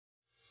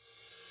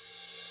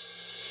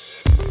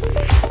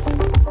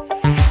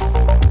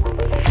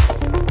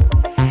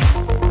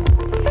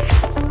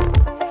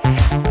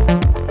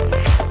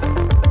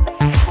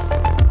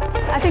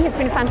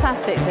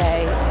fantastic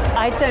day.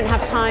 I don't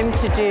have time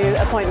to do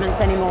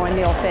appointments anymore in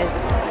the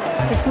office.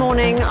 This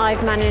morning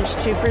I've managed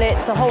to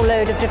blitz a whole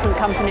load of different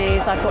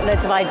companies. I've got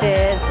loads of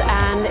ideas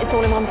and it's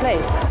all in one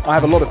place. I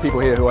have a lot of people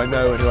here who I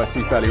know and who I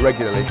see fairly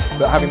regularly,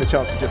 but having the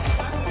chance to just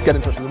get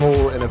in touch with them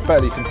all in a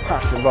fairly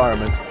compact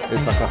environment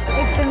is fantastic.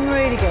 It's been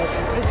really good,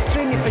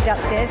 extremely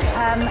productive.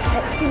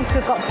 It seems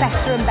to have got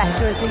better and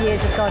better as the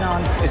years have gone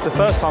on. It's the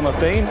first time I've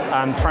been,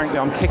 and frankly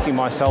I'm kicking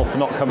myself for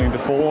not coming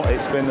before.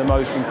 It's been the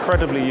most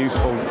incredibly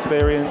useful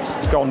experience.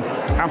 It's gone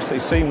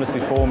absolutely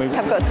seamlessly for me.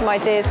 I've got some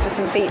ideas for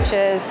some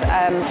features,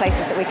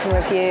 places that we can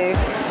review.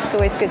 It's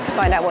always good to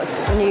find out what's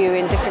new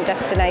in different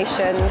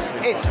destinations.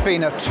 It's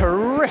been a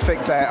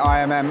terrific day at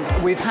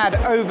IMM. We've had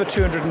over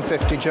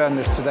 250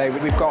 journalists today.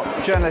 We've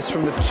got journalists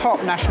from the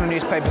top national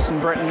newspapers in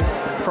Britain,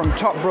 from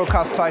top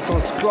broadcast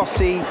titles,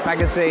 glossy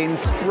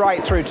magazines,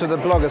 right through to the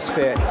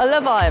blogosphere. I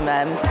love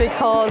IMM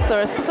because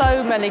there are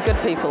so many good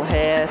people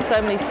here,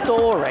 so many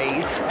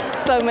stories,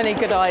 so many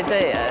good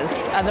ideas,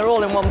 and they're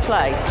all in one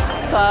place.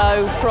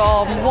 So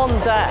from one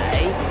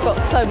day, we've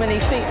got so many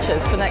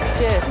features for next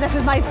year. This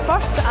is my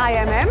first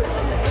IMM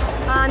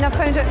and I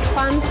found it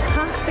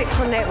fantastic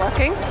for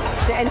networking.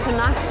 The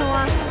international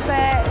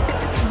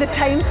aspect, the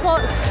time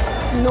slots,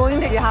 knowing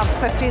that you have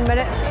 15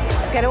 minutes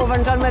to get it over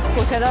and done with,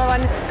 go to another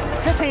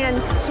one, fitting in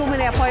so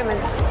many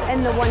appointments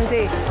in the one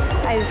day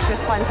is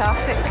just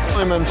fantastic.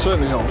 IMM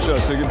certainly helps,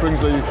 yes. It brings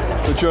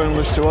the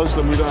journalists to us,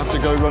 then we don't have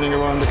to go running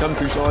around the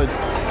countryside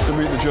to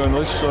meet the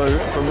journalists, so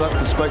from that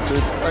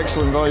perspective,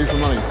 excellent value for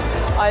money.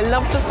 I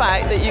love the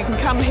fact that you can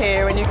come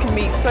here and you can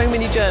meet so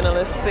many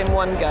journalists in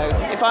one go.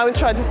 If I was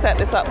trying to set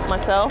this up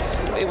myself,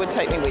 it would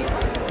take me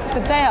weeks. The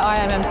day at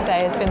IMM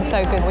today has been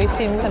so good. We've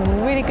seen some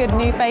really good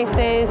new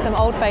faces, some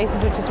old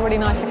faces, which is really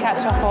nice to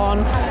catch up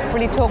on.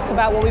 Really talked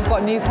about what we've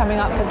got new coming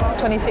up for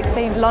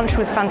 2016. Lunch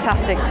was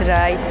fantastic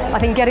today. I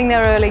think getting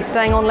there early,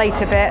 staying on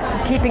late a bit,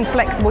 keeping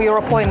flexible your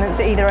appointments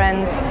at either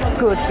end,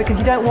 good, because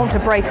you don't want to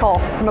break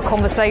off from a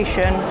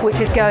conversation which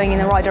is going in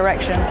the right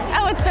direction.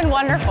 Oh, it's been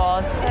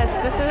wonderful.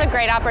 This is a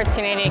great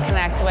opportunity to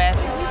connect with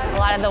a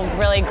lot of the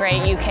really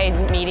great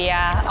UK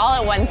media, all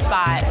at one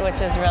spot,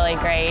 which is really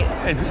great.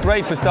 It's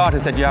great for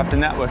starters that you have the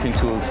networking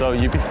tools, so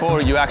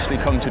before you actually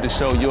come to the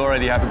show, you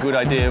already have a good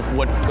idea of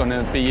what's going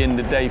to be in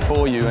the day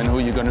for you and who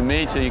you're going to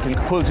meet, so you can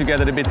pull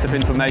together the bits of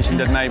information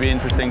that may be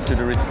interesting to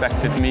the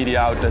respective media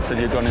outlets that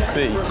you're going to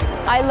see.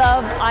 I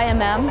love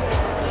IMM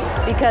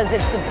because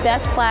it's the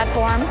best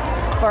platform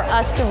for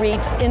us to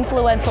reach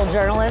influential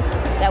journalists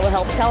that will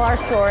help tell our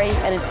story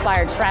and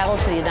inspire travel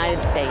to the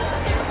United States.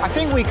 I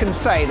think we can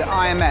say that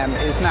IMM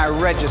is now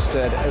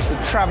registered as the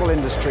travel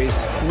industry's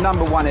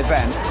 #1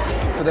 event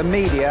for the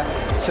media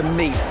to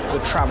meet the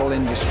travel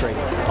industry.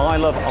 I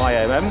love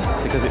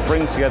IMM because it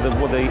brings together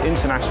the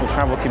international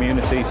travel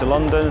community to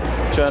London.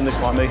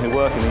 Journalists like me who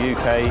work in the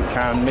UK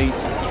can meet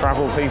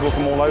travel people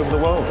from all over the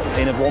world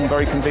in one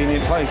very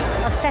convenient place.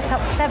 I've set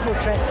up several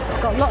trips,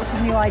 I've got lots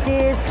of new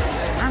ideas,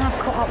 and I've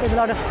caught up with a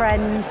lot of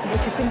friends,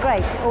 which has been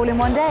great, all in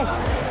one day.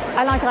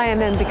 I like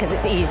IMM because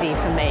it's easy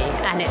for me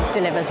and it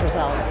delivers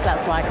results.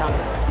 That's why I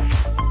come.